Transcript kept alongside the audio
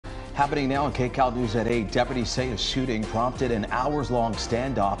Happening now on KCAL News at 8. Deputies say a shooting prompted an hours-long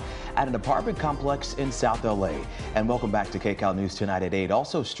standoff at an apartment complex in South LA. And welcome back to KCAL News tonight at 8.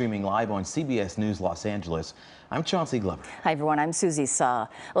 Also streaming live on CBS News Los Angeles. I'm Chauncey Glover. Hi, everyone. I'm Susie Saw.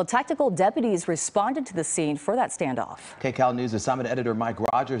 Well, tactical deputies responded to the scene for that standoff. KCAL News assignment editor Mike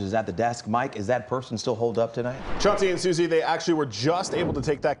Rogers is at the desk. Mike, is that person still holed up tonight? Chauncey and Susie, they actually were just able to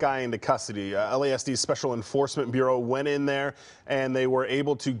take that guy into custody. LASD's Special Enforcement Bureau went in there and they were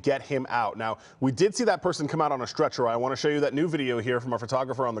able to get him out. Now, we did see that person come out on a stretcher. I want to show you that new video here from our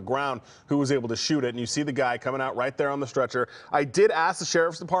photographer on the ground who was able to shoot it. And you see the guy coming out right there on the stretcher. I did ask the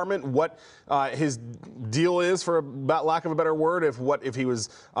sheriff's department what his deal is, for lack of a better word, if he was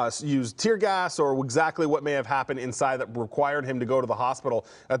used tear gas or exactly what may have happened inside that required him to go to the hospital.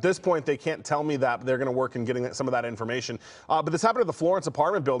 At this point, they can't tell me that, but they're going to work in getting some of that information. But this happened at the Florence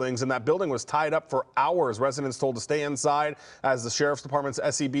apartment buildings, and that building was tied up for hours. Residents told to stay inside as the sheriff's department's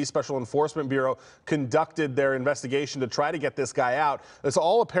SEB, Special Enforcement Bureau, conducted their investigation to try to get this guy out. This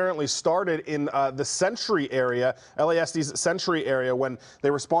all apparently started in the Century area, LASD's Century area, when they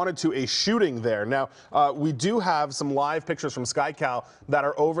responded to a shooting there. Now, we do have some live pictures from KCAL that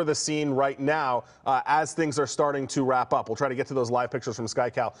are over the scene right now as things are starting to wrap up. We'll try to get to those live pictures from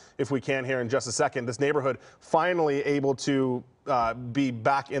KCAL if we can here in just a second. This neighborhood finally able to be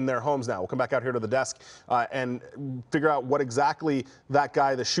back in their homes now. We'll come back out here to the desk and figure out what exactly that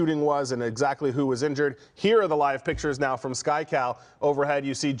guy, the shooting was, and exactly who was injured. Here are the live pictures now from KCAL. Overhead,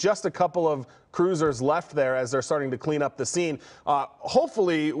 you see just a couple of cruisers left there as they're starting to clean up the scene.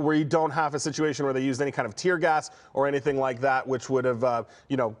 Hopefully, we don't have a situation where they used any kind of tear gas or anything like that, which would have,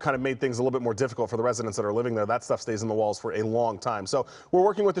 kind of made things a little bit more difficult for the residents that are living there. That stuff stays in the walls for a long time. So we're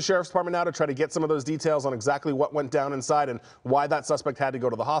working with the sheriff's department now to try to get some of those details on exactly what went down inside and why that suspect had to go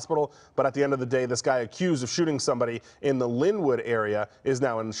to the hospital. But at the end of the day, this guy accused of shooting somebody in the Lynwood area is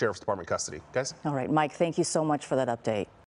now in the sheriff's department custody. Guys? All right, Mike, thank you so much for that update.